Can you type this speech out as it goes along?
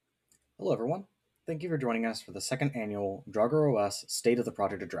Hello, everyone. Thank you for joining us for the second annual DruggerOS State of the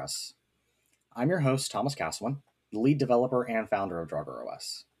Project Address. I'm your host, Thomas Castleman, the lead developer and founder of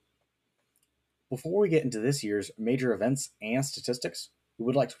DruggerOS. Before we get into this year's major events and statistics, we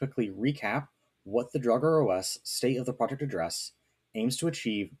would like to quickly recap what the DruggerOS State of the Project Address aims to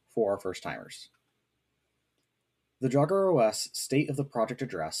achieve for our first-timers. The DruggerOS State of the Project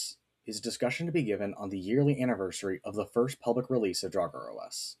Address is a discussion to be given on the yearly anniversary of the first public release of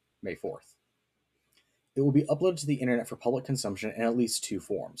DruggerOS, May 4th. It will be uploaded to the internet for public consumption in at least two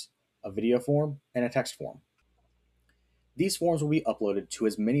forms, a video form and a text form. These forms will be uploaded to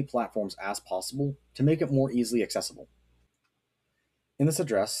as many platforms as possible to make it more easily accessible. In this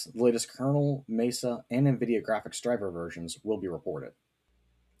address, the latest kernel, Mesa, and NVIDIA graphics driver versions will be reported.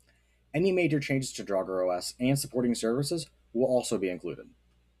 Any major changes to DruggerOS and supporting services will also be included.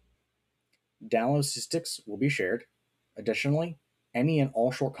 Download statistics will be shared. Additionally, any and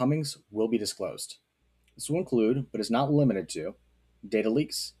all shortcomings will be disclosed. This will include, but is not limited to, data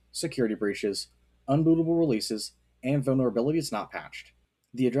leaks, security breaches, unbootable releases, and vulnerabilities not patched.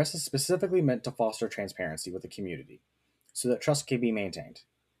 The address is specifically meant to foster transparency with the community, so that trust can be maintained.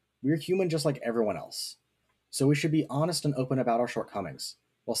 We are human just like everyone else, so we should be honest and open about our shortcomings,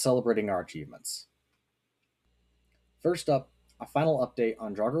 while celebrating our achievements. First up, a final update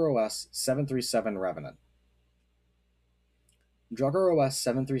on DruggerOS 737 Revenant. DruggerOS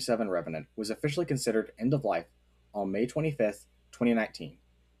 737 Revenant was officially considered end-of-life on May 25, 2019,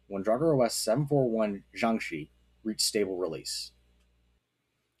 when DruggerOS 741 Jiangxi reached stable release.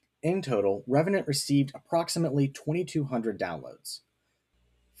 In total, Revenant received approximately 2,200 downloads.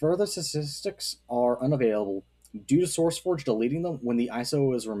 Further statistics are unavailable due to SourceForge deleting them when the ISO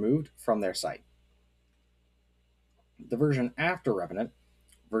was removed from their site. The version after Revenant,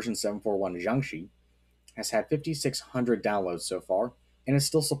 version 741 Jiangxi, has had 5,600 downloads so far and is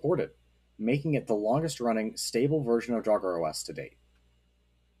still supported, making it the longest-running stable version of DruggerOS to date.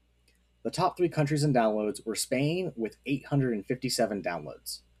 The top three countries in downloads were Spain with 857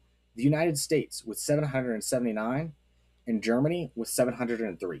 downloads, the United States with 779, and Germany with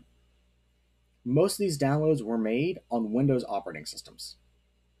 703. Most of these downloads were made on Windows operating systems.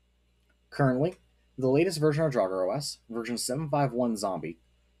 Currently, the latest version of DruggerOS, version 751 Zombie,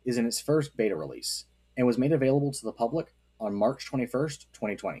 is in its first beta release and was made available to the public on March 21,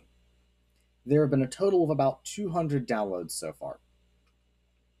 2020. There have been a total of about 200 downloads so far.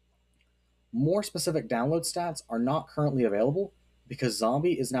 More specific download stats are not currently available because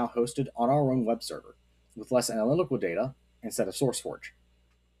Zombie is now hosted on our own web server, with less analytical data instead of SourceForge.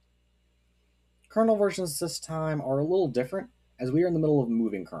 Kernel versions this time are a little different, as we are in the middle of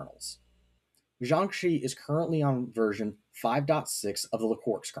moving kernels. Jiangxi is currently on version 5.6 of the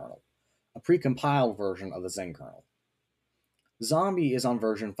LaQuartz kernel, a pre-compiled version of the Zen kernel. Zombie is on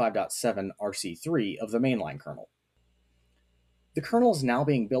version 5.7 RC3 of the mainline kernel. The kernel is now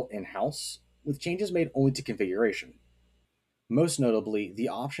being built in-house, with changes made only to configuration. Most notably, the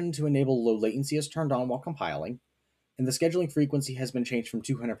option to enable low latency is turned on while compiling, and the scheduling frequency has been changed from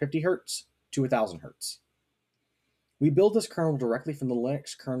 250 Hz to 1000 Hz. We build this kernel directly from the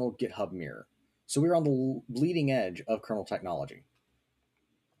Linux kernel GitHub mirror, so we are on the bleeding edge of kernel technology.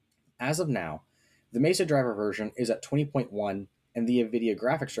 As of now, the Mesa driver version is at 20.1 and the NVIDIA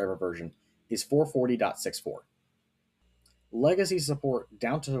graphics driver version is 440.64. Legacy support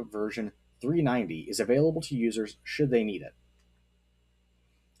down to version 390 is available to users should they need it.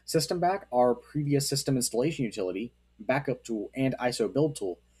 SystemBack, our previous system installation utility, backup tool, and ISO build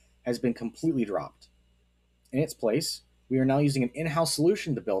tool, has been completely dropped. In its place, we are now using an in-house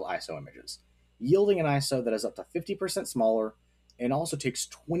solution to build ISO images, yielding an ISO that is up to 50% smaller and also takes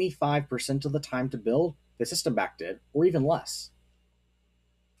 25% of the time to build that SystemBack did, or even less.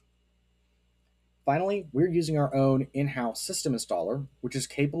 Finally, we're using our own in-house system installer, which is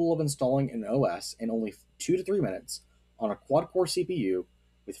capable of installing an OS in only 2 to 3 minutes on a quad-core CPU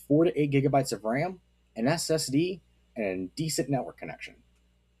with 4 to 8 gigabytes of RAM, an SSD, and a decent network connection.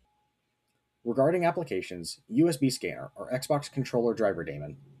 Regarding applications, USB Scanner, our Xbox controller driver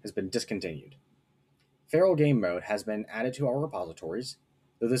daemon, has been discontinued. Feral Game Mode has been added to our repositories,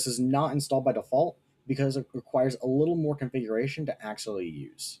 though this is not installed by default because it requires a little more configuration to actually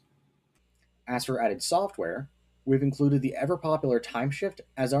use. As for added software, we've included the ever-popular Timeshift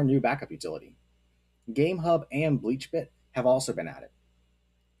as our new backup utility. GameHub and BleachBit have also been added.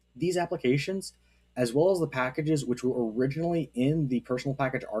 These applications, as well as the packages which were originally in the personal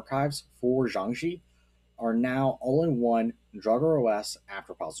package archives for Jiangxi, are now all in one DruggerOS app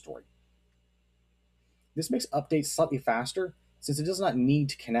repository. This makes updates slightly faster since it does not need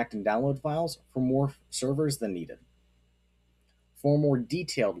to connect and download files from more servers than needed. For a more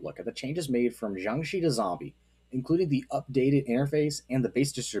detailed look at the changes made from Jiangxi to Zombie, including the updated interface and the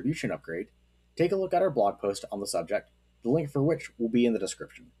base distribution upgrade, take a look at our blog post on the subject, the link for which will be in the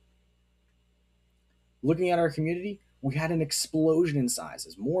description. Looking at our community, we had an explosion in size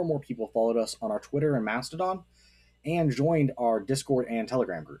as more and more people followed us on our Twitter and Mastodon and joined our Discord and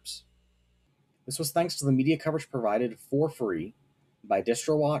Telegram groups. This was thanks to the media coverage provided for free by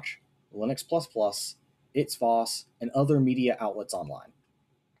DistroWatch, Linux++, ItsFoss, and other media outlets online.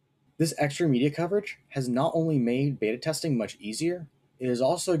 This extra media coverage has not only made beta testing much easier, it has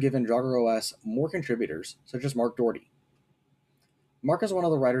also given DruggerOS more contributors, such as Mark Doherty. Mark is one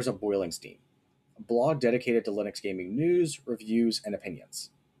of the writers of Boiling Steam, a blog dedicated to Linux gaming news, reviews, and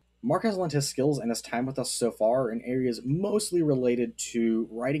opinions. Mark has lent his skills and his time with us so far in areas mostly related to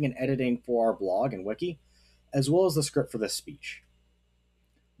writing and editing for our blog and wiki, as well as the script for this speech.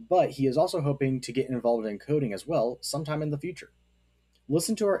 But he is also hoping to get involved in coding as well sometime in the future.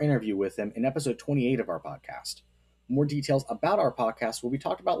 Listen to our interview with him in episode 28 of our podcast. More details about our podcast will be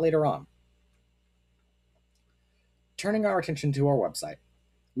talked about later on. Turning our attention to our website,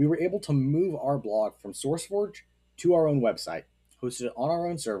 we were able to move our blog from SourceForge to our own website, hosted on our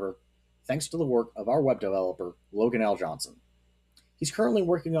own server, thanks to the work of our web developer, Logan L. Johnson. He's currently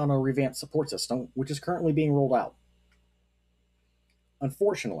working on a revamped support system, which is currently being rolled out.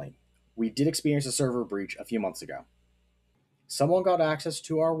 Unfortunately, we did experience a server breach a few months ago. Someone got access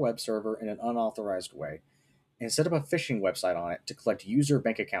to our web server in an unauthorized way and set up a phishing website on it to collect user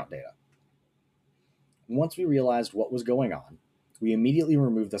bank account data. Once we realized what was going on, we immediately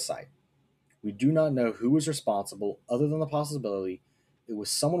removed the site. We do not know who was responsible other than the possibility it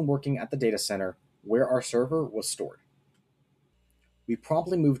was someone working at the data center where our server was stored. We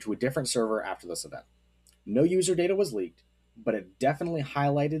promptly moved to a different server after this event. No user data was leaked, but it definitely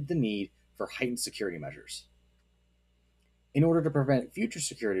highlighted the need for heightened security measures. In order to prevent future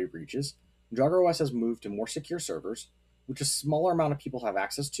security breaches, DruggerOS has moved to more secure servers, which a smaller amount of people have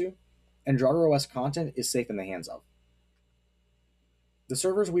access to, and DruggerOS content is safe in the hands of. The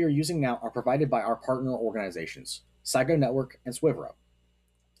servers we are using now are provided by our partner organizations, Cygo Network and Swivro,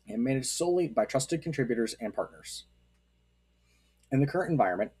 and managed solely by trusted contributors and partners. In the current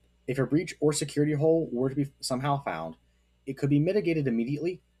environment, if a breach or security hole were to be somehow found, it could be mitigated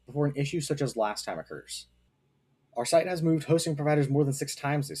immediately before an issue such as last time occurs. Our site has moved hosting providers more than 6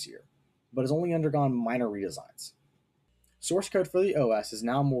 times this year, but has only undergone minor redesigns. Source code for the OS is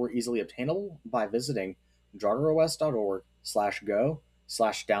now more easily obtainable by visiting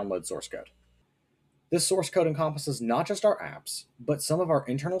druggeros.org/go/download source code. This source code encompasses not just our apps, but some of our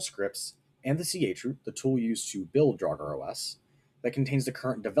internal scripts and the chroot, the tool used to build DruggerOS, that contains the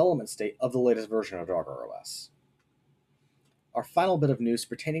current development state of the latest version of DruggerOS. Our final bit of news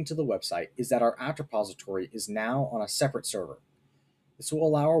pertaining to the website is that our app repository is now on a separate server. This will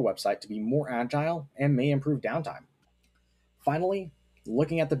allow our website to be more agile and may improve downtime. Finally,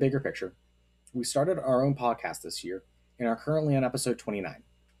 looking at the bigger picture, we started our own podcast this year and are currently on episode 29.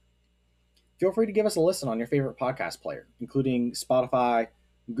 Feel free to give us a listen on your favorite podcast player, including Spotify,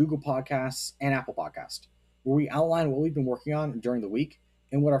 Google Podcasts, and Apple Podcasts, where we outline what we've been working on during the week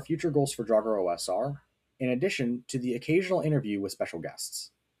and what our future goals for DruggerOS are, in addition to the occasional interview with special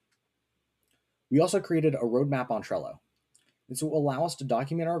guests. We also created a roadmap on Trello. This will allow us to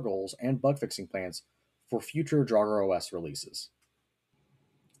document our goals and bug fixing plans for future DruggerOS releases.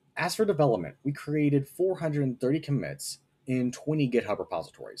 As for development, we created 430 commits in 20 GitHub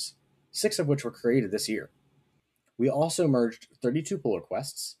repositories, 6 of which were created this year. We also merged 32 pull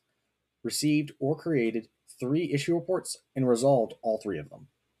requests, received or created 3 issue reports, and resolved all 3 of them.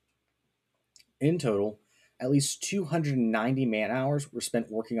 In total, at least 290 man-hours were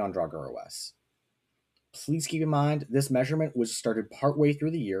spent working on DruggerOS. Please keep in mind this measurement was started partway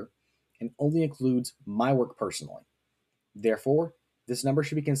through the year and only includes my work personally. Therefore, this number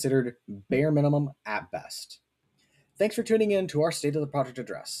should be considered bare minimum at best. Thanks for tuning in to our State of the Project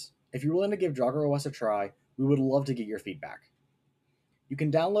address. If you're willing to give DruggerOS a try, we would love to get your feedback. You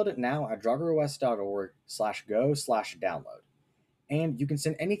can download it now at druggeros.org/go/download. And you can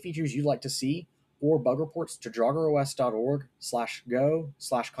send any features you'd like to see or bug reports to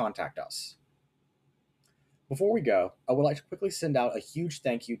druggeros.org/go/contact us. Before we go, I would like to quickly send out a huge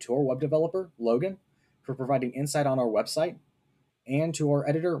thank you to our web developer, Logan, for providing insight on our website, and to our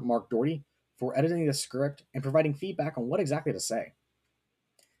editor, Mark Doherty, for editing the script and providing feedback on what exactly to say.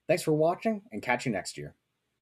 Thanks for watching, and catch you next year.